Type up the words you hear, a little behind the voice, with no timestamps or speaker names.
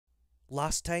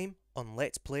Last time on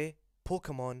Let's Play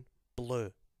Pokémon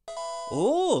Blue.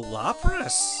 Oh,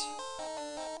 Lapras!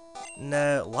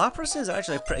 Now, Lapras is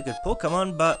actually a pretty good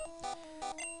Pokemon, but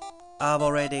I've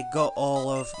already got all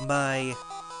of my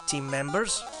team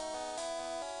members.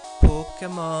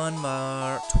 Pokemon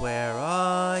Mart, where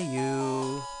are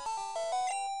you?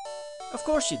 Of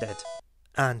course you did.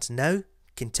 And now,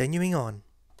 continuing on.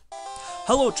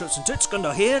 Hello Troops and Toots,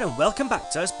 Gundar here, and welcome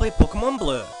back to Let's Play Pokemon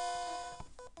Blue.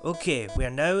 Okay, we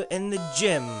are now in the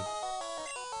gym,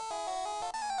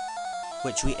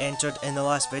 which we entered in the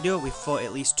last video. We fought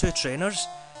at least 2 trainers,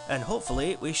 and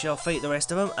hopefully we shall fight the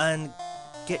rest of them and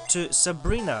get to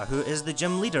SABRINA, who is the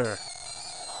gym leader.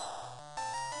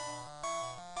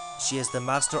 She is the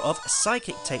master of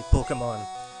Psychic type Pokemon.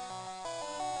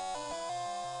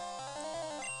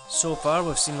 So far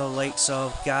we've seen the likes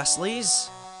of Ghastlies,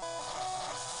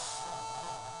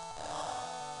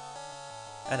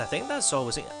 and I think that's all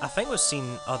I think we've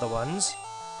seen other ones.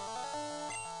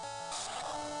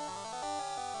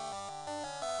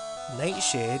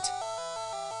 Nightshade.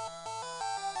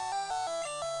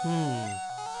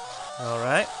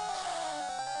 Alright.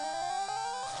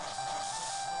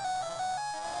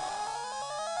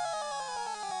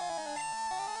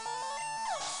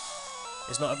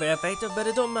 It's not very effective, but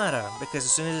it don't matter, because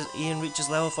as soon as Ian reaches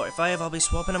level 45, I'll be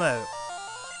swapping him out.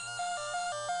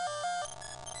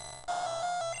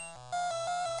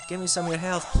 Give me some of your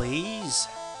health, please.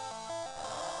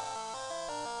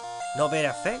 Not very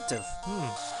effective.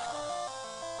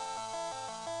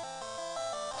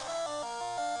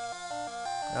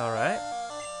 Alright.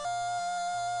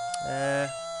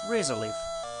 Razor Leaf.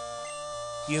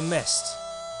 You missed.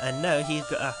 And now he's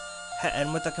got a hit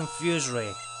in with a Confuse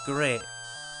Ray. Great.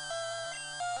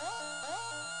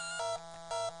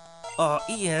 Oh,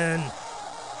 Ian!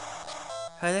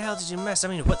 How the hell did you miss? I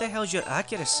mean, what the hell's your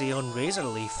accuracy on Razor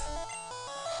Leaf?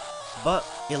 But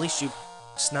at least you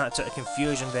snapped out of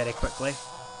confusion very quickly.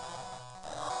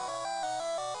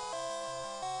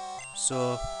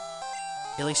 So,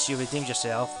 at least you redeemed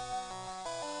yourself.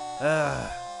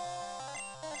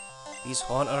 These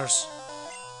Haunters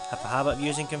have a habit of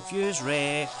using Confuse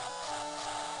Ray.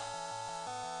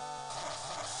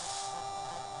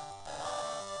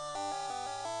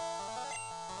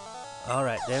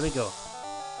 Alright, there we go.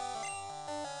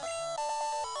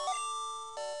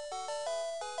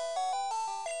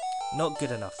 Not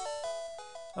good enough.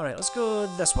 Alright, let's go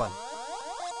this one.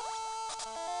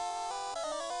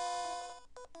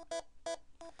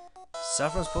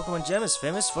 Saffron's Pokemon Gym is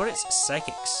famous for its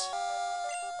psychics.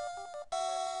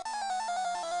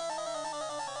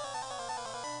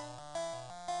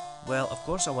 Well, of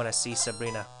course I want to see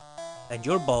Sabrina. And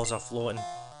your balls are floating.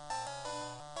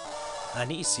 I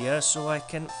need to see her so I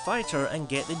can fight her and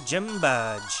get the gym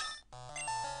badge.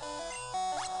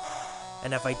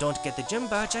 And if I don't get the gym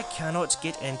badge, I cannot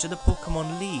get into the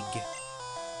Pokemon League.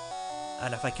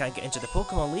 And if I can't get into the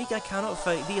Pokemon League, I cannot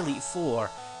fight the Elite Four.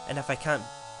 And if I can't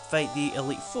fight the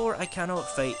Elite Four, I cannot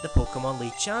fight the Pokemon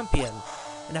League Champion.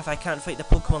 And if I can't fight the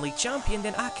Pokemon League Champion,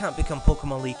 then I can't become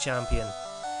Pokemon League Champion.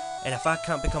 And if I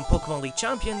can't become Pokemon League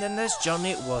Champion, then this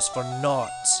journey was for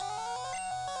naught.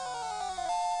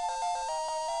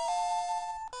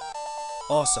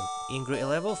 Awesome. Ian grew to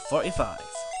level 45.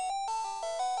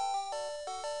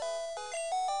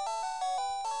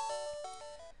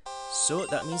 So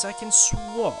that means I can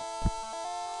swap.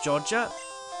 Georgia,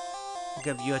 I'll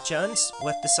give you a chance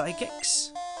with the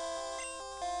Psychics.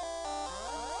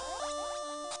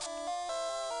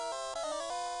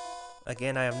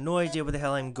 Again, I have no idea where the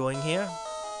hell I'm going here.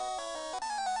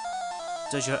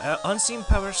 Does your unseen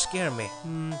power scare me?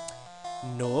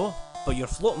 No, but your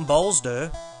floating balls do.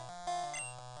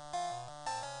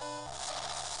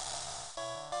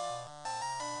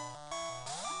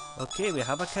 Okay, we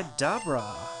have a Kadabra.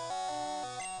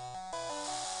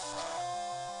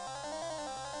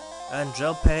 And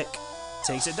Drill Peck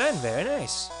takes it down. Very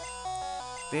nice.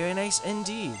 Very nice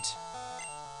indeed.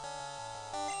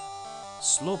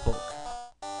 Slowpoke.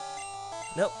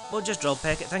 Nope, we'll just Drill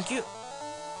Peck it, thank you.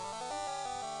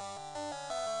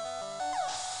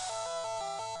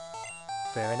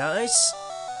 Very nice.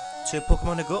 2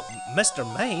 Pokemon to go. Mr.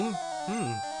 Mime?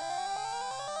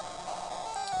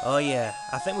 Oh yeah,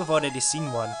 I think we've already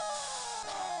seen one.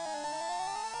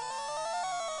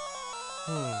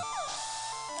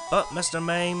 But Mr.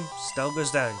 Mime still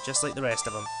goes down, just like the rest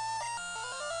of them.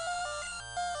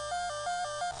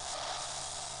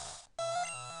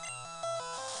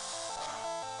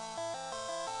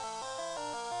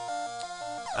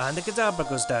 And the Kadabra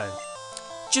goes down.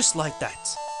 Just like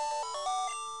that.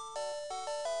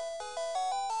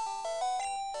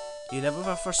 You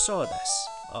never foresaw this.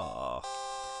 Oh,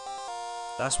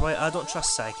 that's why I don't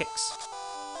trust psychics.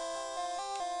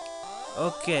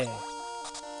 Okay.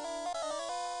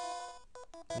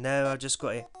 Now I've just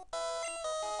got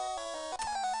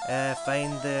to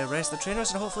find the rest of the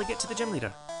trainers and hopefully get to the gym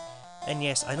leader. And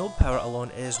yes, I know power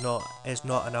alone is not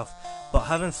enough, but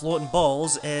having floating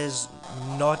balls is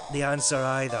not the answer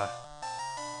either.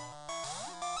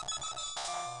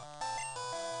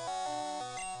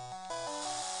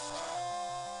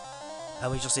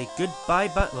 And we shall say goodbye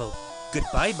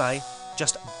bye,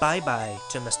 just bye-bye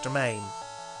to Mr. Mime.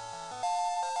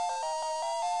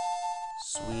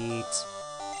 Sweet.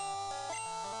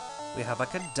 We have a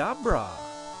Kadabra.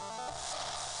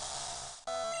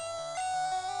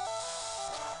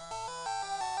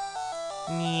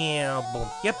 Yeah, boom.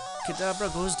 Yep,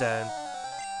 Kadabra goes down.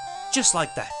 Just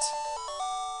like that.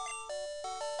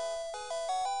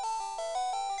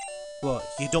 What,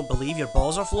 you don't believe your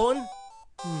balls are floating?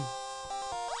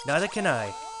 Neither can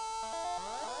I.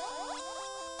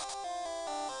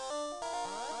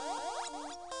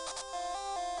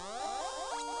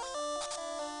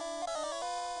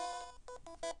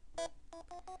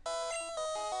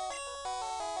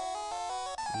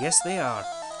 Yes, they are.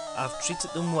 I've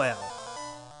treated them well.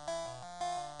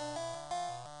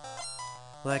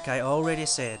 Like I already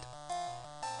said,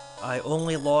 I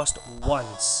only lost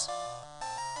once.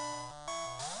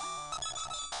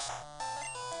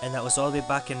 And that was all the way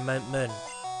back in Mount Moon.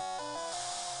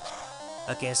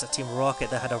 Against a Team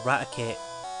Rocket that had a Raticate.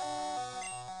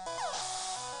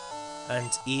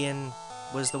 And Ian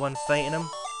was the one fighting him.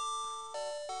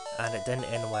 And it didn't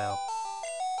end well.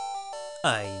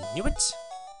 I knew it.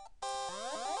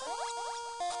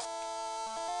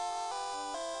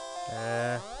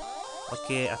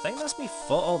 Okay, I think that's me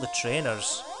fought all the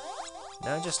trainers.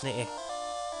 Now I just need to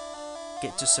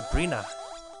get to Sabrina.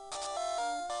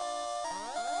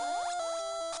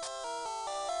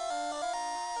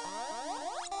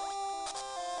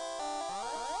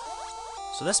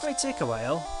 So this might take a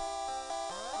while.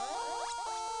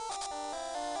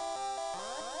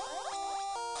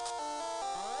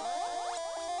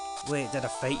 Wait, did I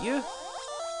fight you?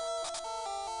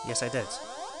 Yes, I did.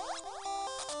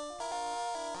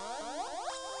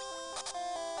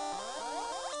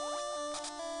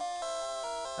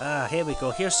 Ah, here we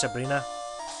go. Here's Sabrina.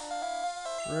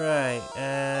 Right,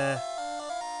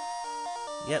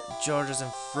 yep, George is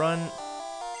in front.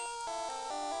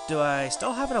 Do I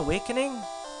still have an awakening?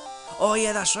 Oh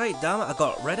yeah, that's right, damn it, I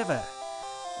got rid of it.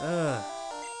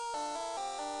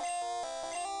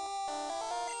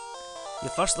 You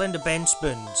first learn to bend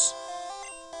spoons.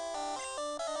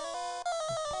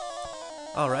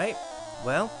 Alright,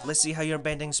 well, let's see how your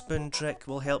bending spoon trick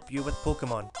will help you with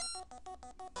Pokémon.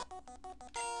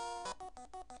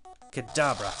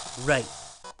 Kadabra, right.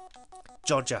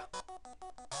 Georgia.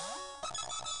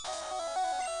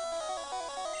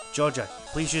 Georgia,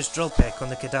 please use Drill Peck on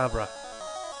the Kadabra.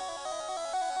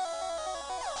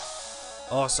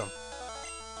 Awesome.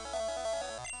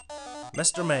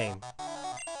 Mr. Mime.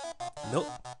 Nope.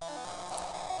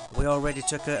 We already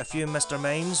took out a few Mr.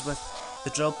 Mimes with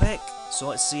the Drill Peck, so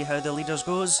let's see how the leaders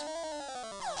goes.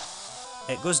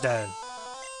 It goes down.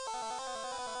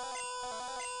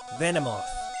 Venomoth.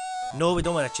 No, we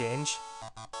don't want to change.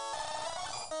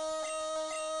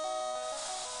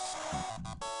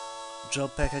 Drill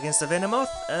Peck against the Venomoth,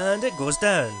 and it goes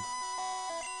down.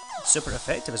 Super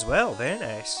effective as well, very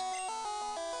nice.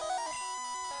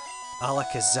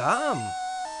 Alakazam!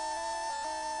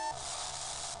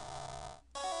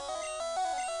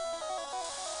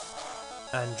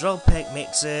 And Drill Peck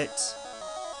makes it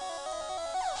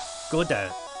go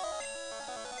down.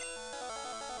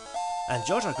 And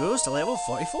Georgia grows to level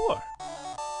 44.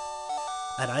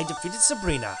 And I defeated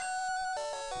Sabrina.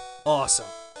 Awesome.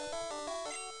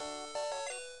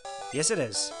 Yes, it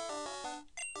is.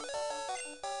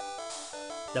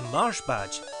 The Marsh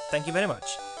Badge. Thank you very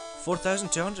much.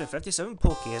 4,257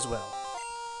 Poke as well.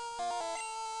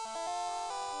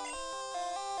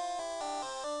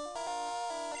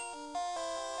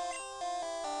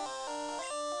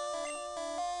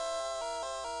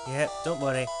 Yep, don't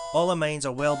worry. All of mines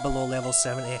are well below level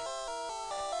 70.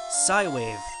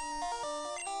 Psywave.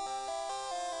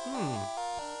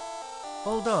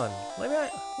 Hold on.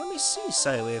 Let me see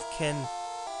Psywave can...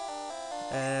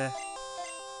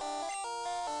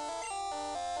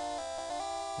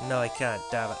 No, I can't,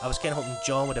 damn it. I was kinda hoping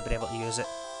John would have been able to use it.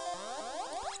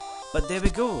 But there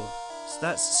we go. So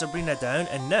that's Sabrina down,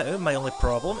 and now my only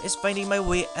problem is finding my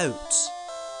way out.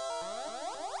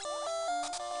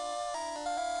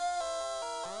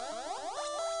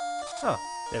 Oh,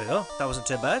 there we go. That wasn't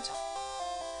too bad.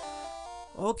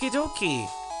 Okie dokie.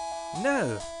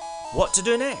 Now, what to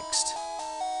do next?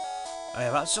 I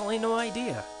have absolutely no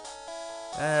idea.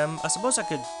 I suppose I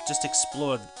could just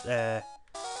explore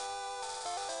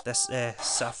this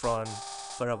saffron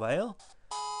for a while.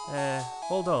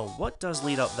 Hold on, what does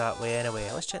lead up that way anyway?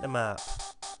 Let's check the map.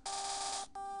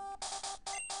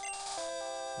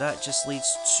 That just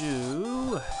leads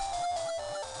to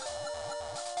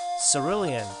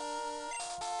Cerulean.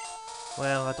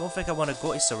 Well, I don't think I want to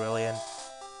go to Cerulean.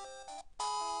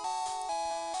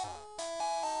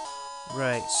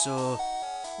 Right, so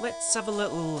let's have a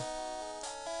little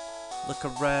look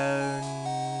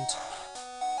around.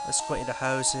 Let's go into the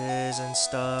houses and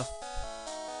stuff.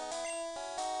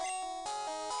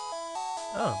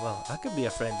 Oh, well, I could be a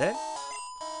friend then.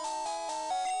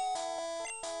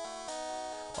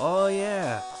 Oh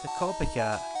yeah, the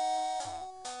copycat.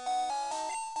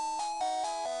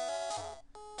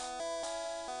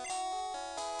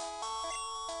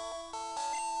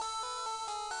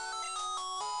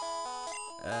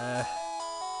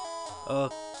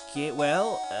 Okay,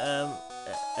 well,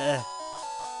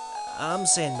 I'm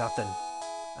saying nothing.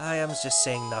 I am just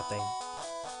saying nothing.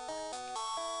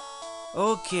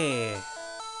 Okay.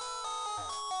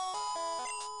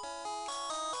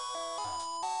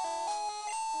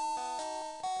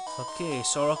 Okay,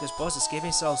 Sorok boss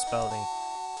escaping self-spelling.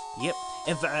 Yep,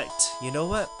 in fact, you know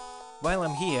what? While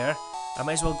I'm here, I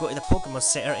might as well go to the Pokemon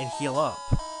Center and heal up.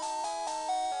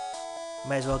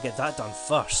 Might as well get that done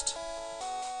first.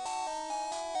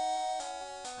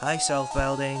 Hi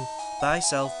self-building, bye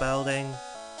self-building.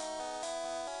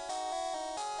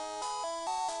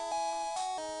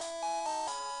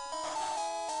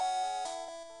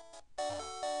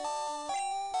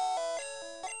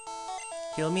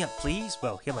 Heal me up please?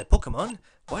 Well, heal my Pokemon?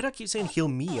 Why do I keep saying heal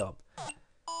me up?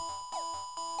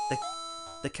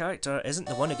 The character isn't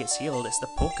the one who gets healed, it's the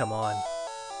Pokemon.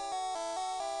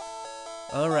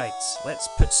 Alright, let's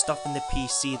put stuff in the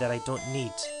PC that I don't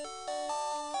need.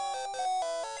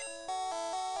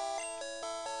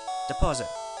 Deposit.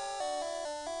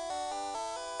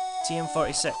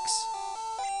 TM46.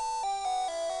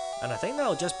 And I think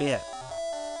that'll just be it.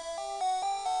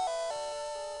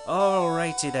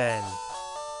 Alrighty then.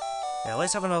 Now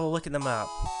let's have another look at the map.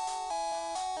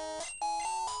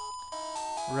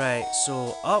 Right,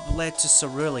 so up led to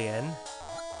Cerulean.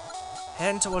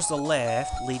 Heading towards the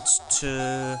left leads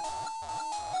to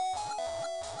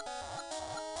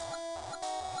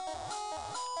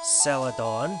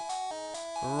Celadon.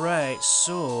 Right,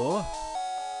 so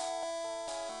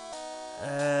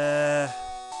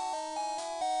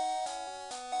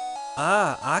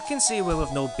I can see where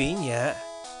we've not been yet.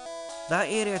 That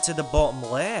area to the bottom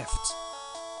left.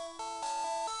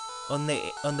 On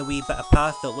the wee bit of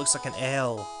path that looks like an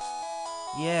L.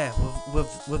 Yeah,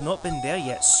 we've not been there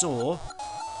yet, so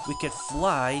we could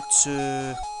fly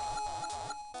to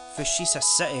Fushisa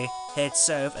City, head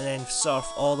south, and then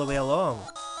surf all the way along.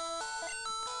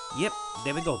 Yep,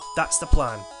 there we go. That's the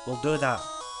plan. We'll do that.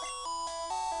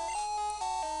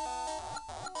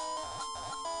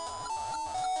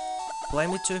 Fly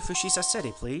me to Fushisa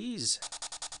City, please.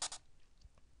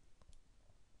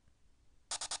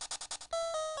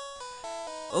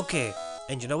 Okay,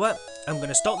 and you know what? I'm going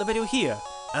to stop the video here,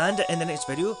 and in the next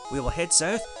video we will head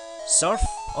south, surf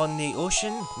on the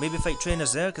ocean, maybe fight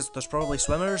trainers there because there's probably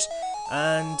swimmers,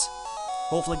 and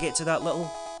hopefully get to that little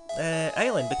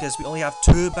island because we only have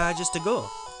 2 badges to go.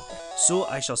 So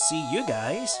I shall see you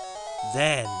guys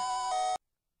then.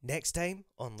 Next time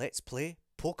on Let's Play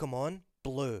Pokemon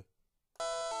Blue.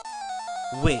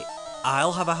 Wait,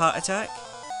 I'll have a heart attack?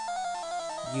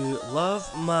 You love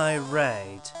my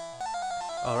ride.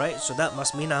 Alright, so that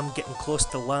must mean I'm getting close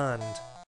to land.